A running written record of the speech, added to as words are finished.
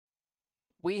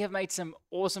We have made some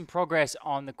awesome progress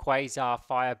on the Quasar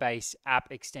Firebase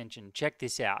app extension. Check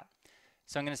this out.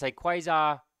 So I'm going to say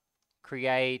Quasar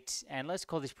create, and let's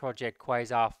call this project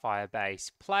Quasar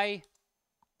Firebase play.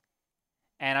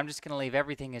 And I'm just going to leave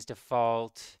everything as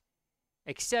default,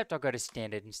 except I'll go to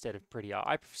standard instead of prettier.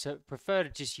 I prefer to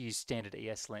just use standard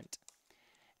ESLint.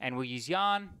 And we'll use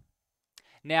yarn.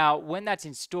 Now, when that's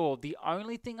installed, the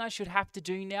only thing I should have to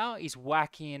do now is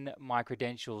whack in my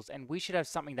credentials, and we should have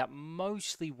something that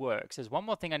mostly works. There's one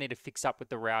more thing I need to fix up with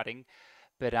the routing,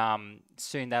 but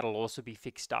soon that'll also be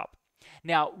fixed up.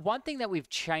 Now, one thing that we've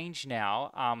changed now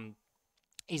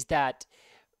is that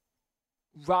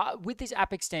with this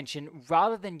app extension,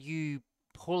 rather than you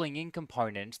pulling in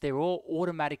components, they're all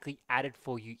automatically added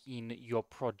for you in your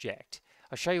project.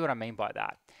 I'll show you what I mean by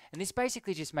that. And this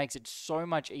basically just makes it so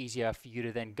much easier for you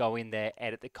to then go in there,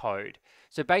 edit the code.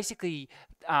 So basically,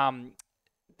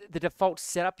 the default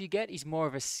setup you get is more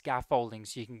of a scaffolding,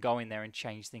 so you can go in there and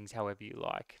change things however you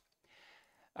like.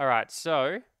 All right,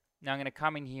 so now I'm going to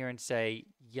come in here and say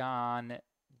yarn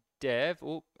dev.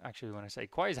 Oh, actually, we want to say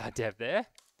quasar dev there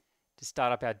to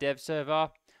start up our dev server.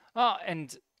 Oh,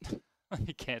 and let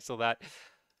me cancel that.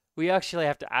 We actually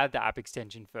have to add the app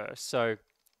extension first. So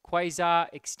quasar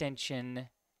extension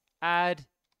add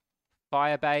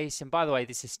Firebase. And by the way,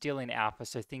 this is still in alpha,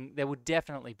 so there will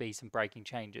definitely be some breaking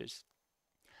changes.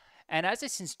 And as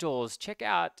this installs, check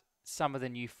out some of the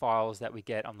new files that we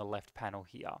get on the left panel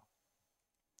here.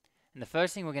 And the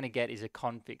first thing we're going to get is a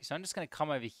config. So I'm just going to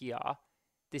come over here.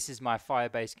 This is my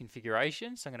Firebase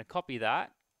configuration. So I'm going to copy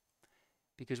that,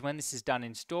 because when this is done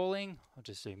installing, I'll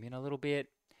just zoom in a little bit,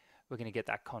 we're going to get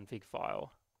that config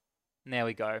file. And there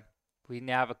we go. We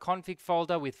now have a config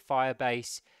folder with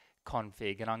Firebase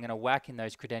config, and I'm going to whack in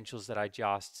those credentials that I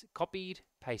just copied,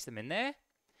 paste them in there.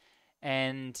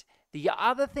 And the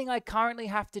other thing I currently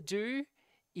have to do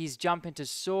is jump into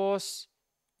source,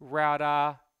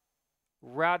 router,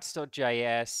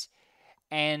 routes.js,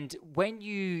 and when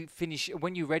you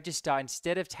register,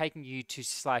 instead of taking you to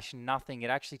 /nothing,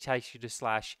 it actually takes you to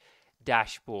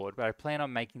 /dashboard. But I plan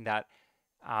on making that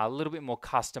a little bit more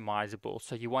customizable,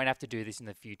 so you won't have to do this in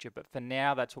the future. But for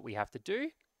now, that's what we have to do.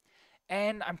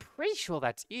 And I'm pretty sure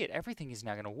that's it. Everything is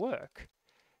now going to work.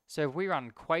 So if we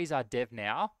run quasar dev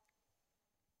now,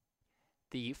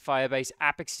 the Firebase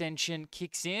app extension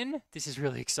kicks in. This is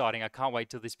really exciting. I can't wait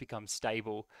till this becomes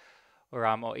stable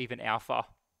or even alpha.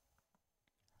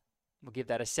 We'll give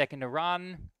that a second to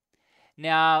run.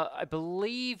 Now, I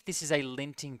believe this is a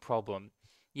linting problem.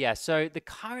 Yeah, so the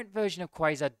current version of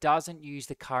Quasar doesn't use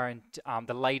the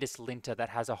latest linter that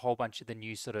has a whole bunch of the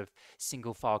new sort of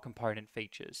single file component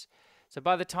features. So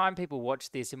by the time people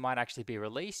watch this, it might actually be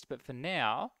released. But for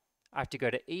now, I have to go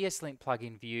to ESLint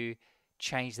plugin view,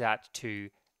 change that to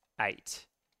 8.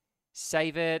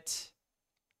 Save it,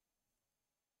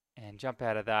 and jump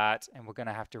out of that. And we're going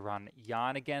to have to run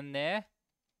yarn again there.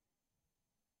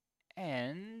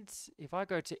 And if I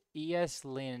go to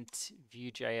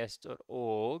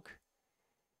eslintvue.js.org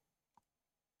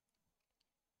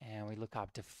and we look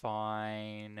up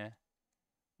define,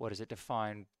 what is it?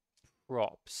 Define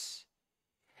props.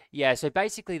 Yeah, so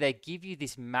basically they give you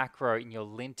this macro in your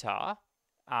linter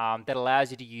that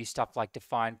allows you to use stuff like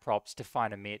define props,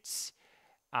 define emits,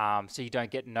 so you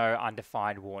don't get no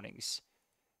undefined warnings.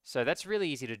 So that's really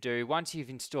easy to do. Once you've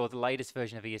installed the latest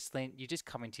version of ESLint, you just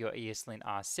come into your ESLint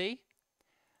RC.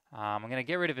 I'm going to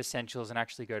get rid of essentials and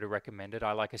actually go to recommended.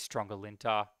 I like a stronger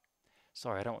linter.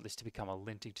 Sorry, I don't want this to become a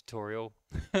linting tutorial.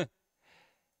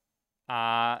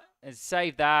 And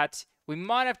save that. We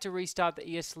might have to restart the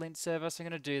ESLint server, so I'm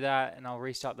going to do that, and I'll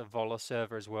restart the Vola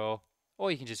server as well. Or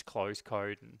you can just close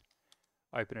code and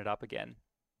open it up again.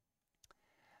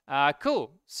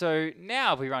 Cool. So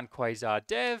now we run quasar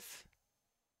dev.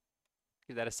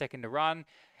 Give that a second to run.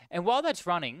 And while that's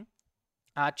running,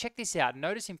 check this out.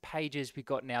 Notice in pages we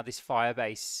got now this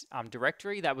Firebase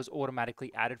directory that was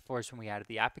automatically added for us when we added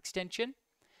the app extension.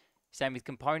 Same with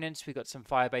components. We got some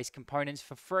Firebase components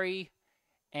for free,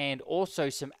 and also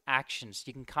some actions.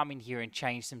 You can come in here and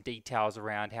change some details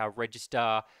around how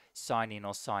register, sign in,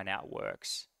 or sign out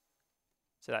works.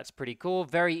 So that's pretty cool.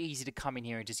 Very easy to come in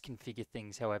here and just configure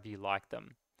things however you like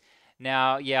them.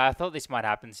 Now, yeah, I thought this might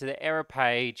happen. So the error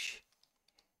page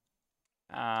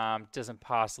doesn't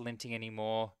pass linting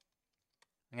anymore.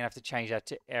 I'm going to have to change that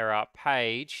to error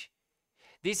page.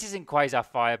 This isn't Quasar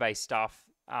Firebase stuff.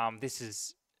 This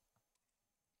is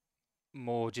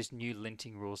more just new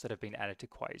linting rules that have been added to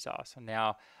Quasar. So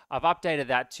now I've updated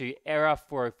that to error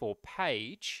 404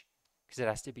 page, because it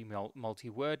has to be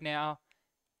multi-word now.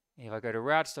 If I go to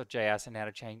routes.js, I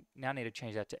now need to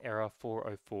change that to error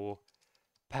 404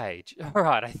 page. All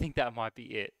right, I think that might be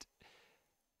it.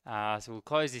 So we'll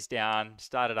close this down,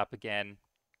 start it up again.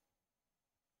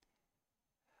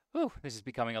 Ooh, this is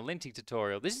becoming a linting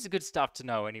tutorial. This is good stuff to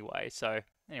know anyway. So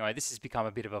anyway, this has become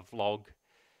a bit of a vlog.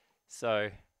 So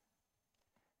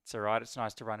it's all right. It's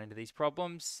nice to run into these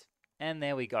problems. And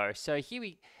there we go. So here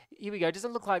we go.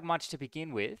 Doesn't look like much to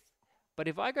begin with. But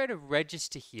if I go to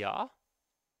register here,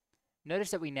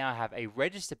 notice that we now have a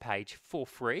register page for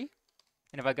free.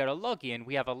 And if I go to login,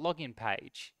 we have a login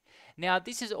page. Now,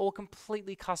 this is all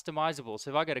completely customizable.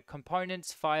 So if I go to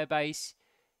components, Firebase,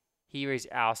 here is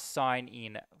our sign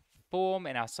in form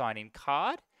and our sign in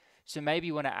card. So maybe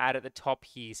you want to add at the top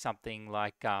here something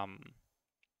like, I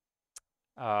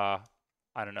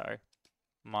don't know,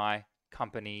 my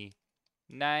company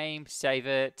name, save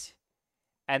it.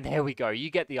 And there we go. You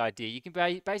get the idea. You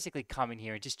can basically come in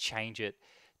here and just change it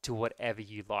to whatever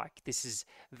you like. This is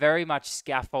very much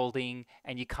scaffolding,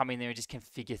 and you come in there and just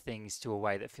configure things to a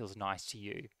way that feels nice to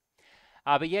you.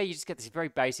 But yeah, you just get this very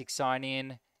basic sign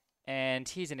in, and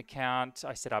here's an account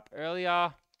I set up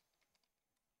earlier.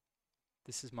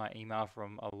 This is my email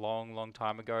from a long, long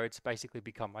time ago. It's basically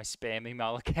become my spam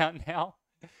email account now.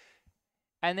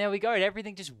 And there we go.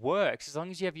 Everything just works. As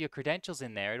long as you have your credentials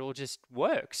in there, it all just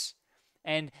works.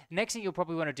 And next thing you'll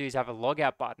probably want to do is have a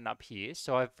logout button up here.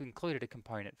 So I've included a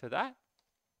component for that.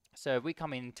 So if we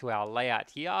come into our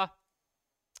layout here,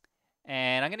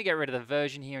 and I'm going to get rid of the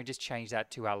version here and just change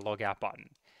that to our logout button.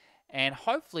 And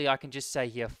hopefully I can just say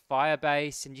here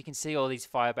Firebase, and you can see all these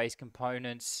Firebase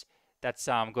components. That's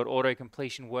got auto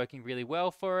completion working really well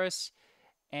for us.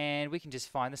 And we can just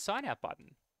find the sign out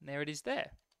button. And there it is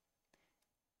there.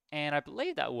 And I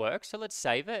believe that works. So let's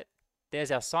save it. There's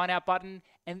our sign out button,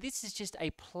 and this is just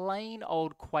a plain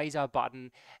old quasar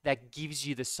button that gives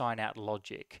you the sign out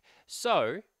logic.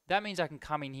 So that means I can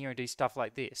come in here and do stuff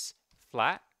like this.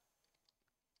 Flat,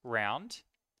 round,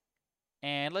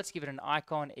 and let's give it an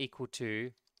icon equal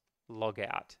to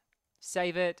logout.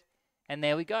 Save it, and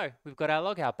there we go. We've got our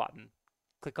logout button.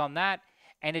 Click on that,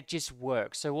 and it just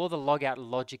works. So all the logout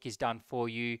logic is done for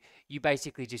you. You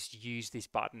basically just use this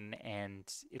button, and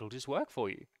it'll just work for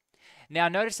you. Now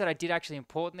notice that I did actually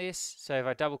import this. So if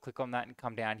I double click on that and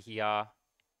come down here,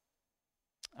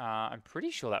 I'm pretty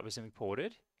sure that was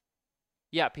imported.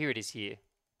 Yep, here it is here.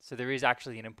 So there is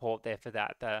actually an import there for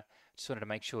that. Just wanted to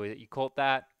make sure that you caught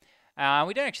that.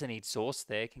 We don't actually need source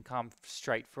there. It can come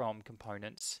straight from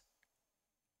components.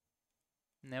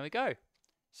 And there we go.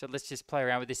 So let's just play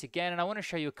around with this again. And I want to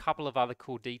show you a couple of other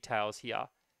cool details here.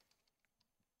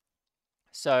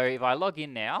 So if I log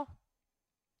in now,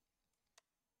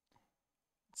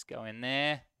 let's go in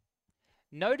there.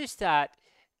 Notice that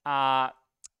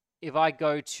if I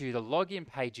go to the login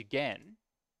page again,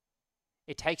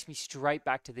 it takes me straight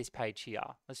back to this page here.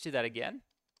 Let's do that again.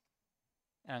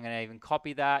 And I'm going to even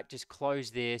copy that, just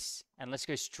close this, and let's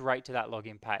go straight to that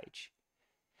login page.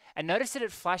 And notice that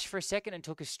it flashed for a second and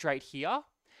took us straight here.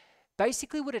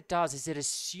 Basically what it does is it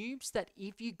assumes that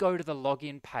if you go to the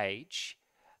login page,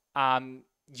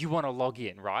 you want to log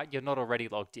in, right? You're not already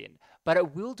logged in, but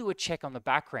it will do a check on the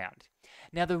background.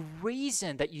 Now, the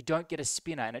reason that you don't get a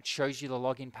spinner and it shows you the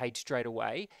login page straight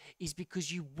away is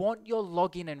because you want your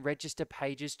login and register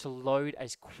pages to load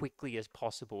as quickly as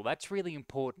possible. That's really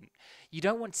important. You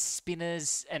don't want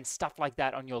spinners and stuff like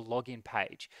that on your login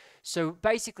page. So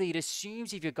basically, it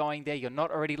assumes if you're going there, you're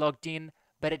not already logged in,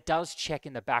 but it does check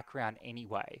in the background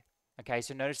anyway. Okay,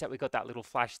 so notice that we got that little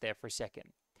flash there for a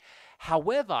second.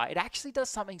 However, it actually does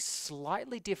something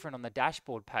slightly different on the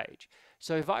dashboard page.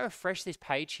 So if I refresh this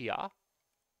page here,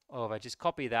 or if I just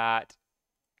copy that,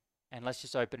 and let's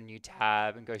just open a new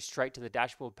tab and go straight to the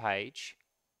dashboard page.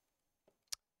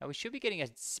 Now we should be getting a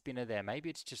spinner there. Maybe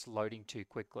it's just loading too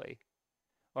quickly.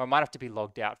 Or I might have to be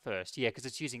logged out first. Yeah, because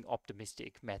it's using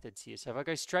optimistic methods here. So if I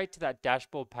go straight to that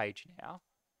dashboard page now,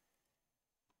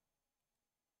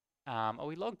 are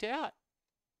we logged out?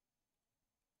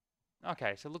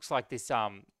 Okay, so it looks like this, I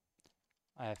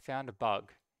have found a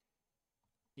bug.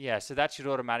 Yeah, so that should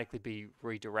automatically be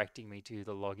redirecting me to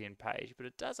the login page, but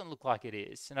it doesn't look like it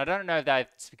is. And I don't know if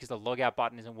that's because the logout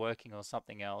button isn't working or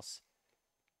something else.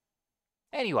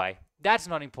 Anyway, that's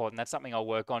not important. That's something I'll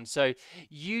work on. So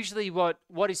usually what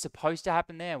is supposed to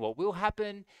happen there, what will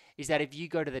happen is that if you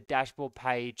go to the dashboard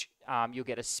page, you'll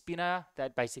get a spinner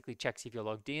that basically checks if you're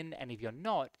logged in. And if you're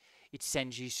not, it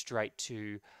sends you straight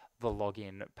to the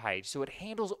login page. So it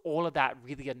handles all of that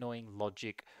really annoying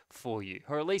logic for you,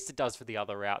 or at least it does for the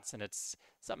other routes, and it's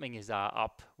something is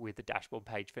up with the dashboard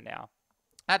page for now.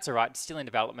 That's all right, it's still in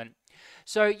development.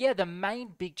 So yeah, the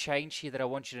main big change here that I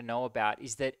want you to know about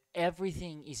is that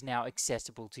everything is now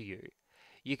accessible to you.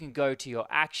 You can go to your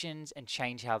actions and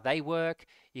change how they work.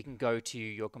 You can go to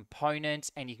your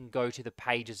components, and you can go to the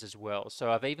pages as well.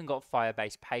 So I've even got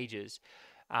Firebase pages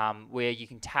where you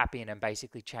can tap in and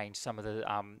basically change some of the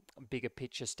bigger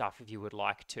picture stuff if you would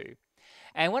like to.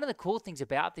 And one of the cool things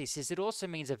about this is it also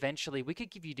means eventually we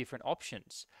could give you different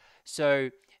options. So,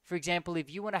 for example, if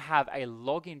you want to have a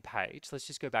login page, let's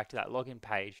just go back to that login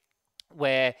page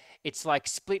where it's like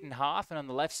split in half, and on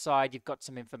the left side you've got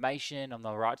some information, on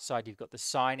the right side you've got the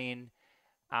sign in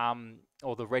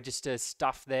or the register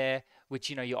stuff there, which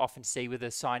you often see with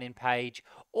a sign in page.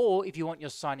 Or if you want your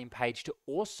sign in page to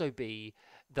also be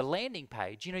the landing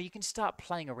page, you can start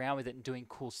playing around with it and doing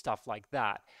cool stuff like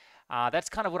that. That's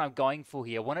kind of what I'm going for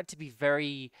here. I want it to be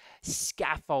very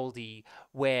scaffoldy,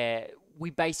 where we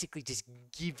basically just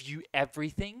give you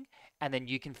everything and then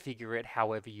you can figure it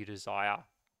however you desire.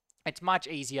 It's much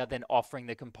easier than offering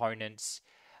the components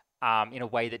in a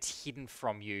way that's hidden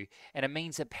from you. And it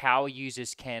means that power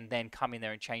users can then come in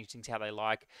there and change things how they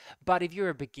like. But if you're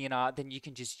a beginner, then you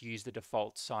can just use the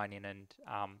default sign in and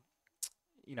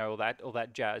all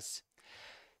that jazz.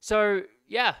 So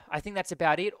yeah, I think that's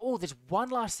about it. Oh, there's one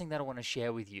last thing that I want to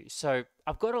share with you. So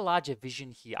I've got a larger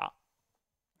vision here.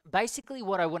 Basically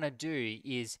what I want to do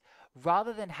is,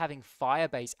 rather than having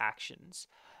Firebase actions,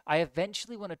 I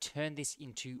eventually want to turn this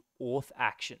into auth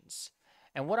actions.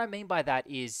 And what I mean by that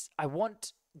is I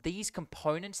want these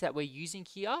components that we're using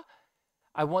here,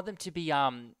 I want them to be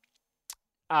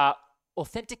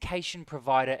authentication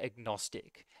provider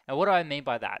agnostic. And what do I mean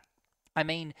by that? I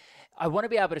mean, I want to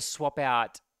be able to swap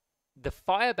out the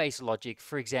Firebase logic,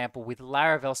 for example, with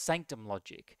Laravel Sanctum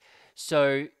logic.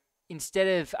 So instead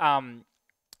of,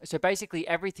 so basically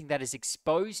everything that is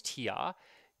exposed here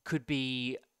could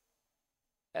be,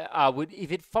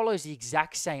 if it follows the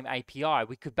exact same API,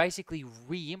 we could basically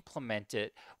re-implement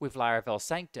it with Laravel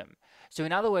Sanctum. So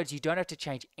in other words, you don't have to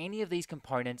change any of these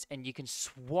components, and you can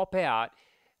swap out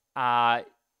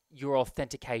your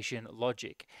authentication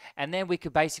logic. And then we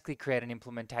could basically create an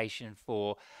implementation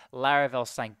for Laravel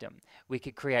Sanctum. We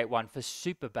could create one for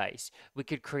Superbase. We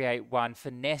could create one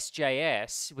for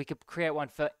Nest.js. We could create one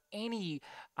for any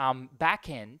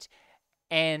backend,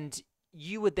 and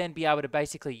you would then be able to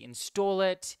basically install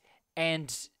it,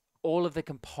 and all of the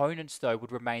components though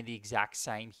would remain the exact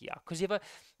same here.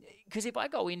 Because if I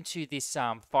go into this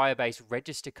Firebase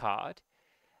register card,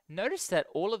 notice that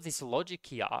all of this logic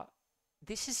here,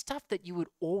 this is stuff that you would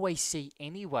always see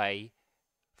anyway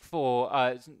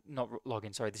for, not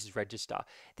login, sorry, this is register.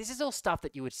 This is all stuff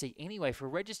that you would see anyway for a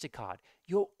register card.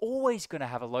 You're always going to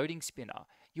have a loading spinner.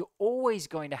 You're always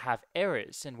going to have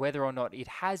errors, and whether or not it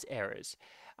has errors.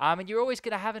 And you're always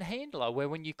going to have a handler where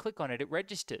when you click on it, it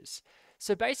registers.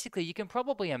 So basically, you can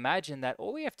probably imagine that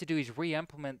all we have to do is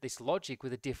re-implement this logic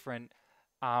with a different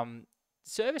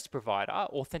service provider,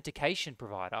 authentication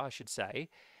provider, I should say,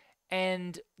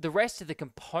 and the rest of the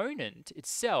component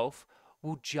itself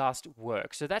will just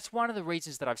work. So that's one of the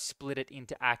reasons that I've split it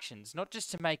into actions, not just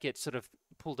to make it sort of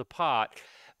pulled apart,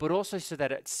 but also so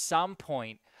that at some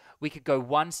point we could go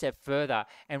one step further,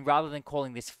 and rather than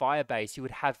calling this Firebase, you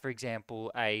would have, for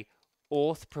example, a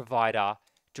auth provider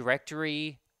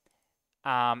directory,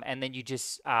 and then you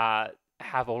just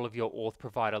have all of your auth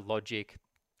provider logic,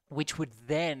 which would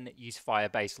then use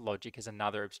Firebase logic as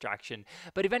another abstraction.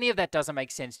 But if any of that doesn't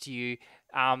make sense to you,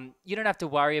 you don't have to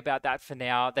worry about that for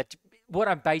now. What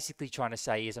I'm basically trying to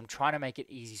say is I'm trying to make it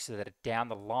easy so that down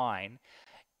the line,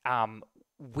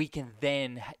 we can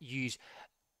then use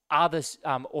other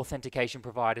authentication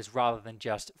providers rather than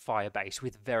just Firebase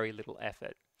with very little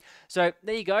effort. So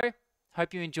there you go.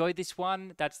 Hope you enjoyed this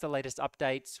one. That's the latest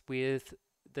updates with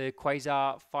the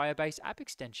Quasar Firebase app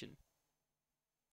extension.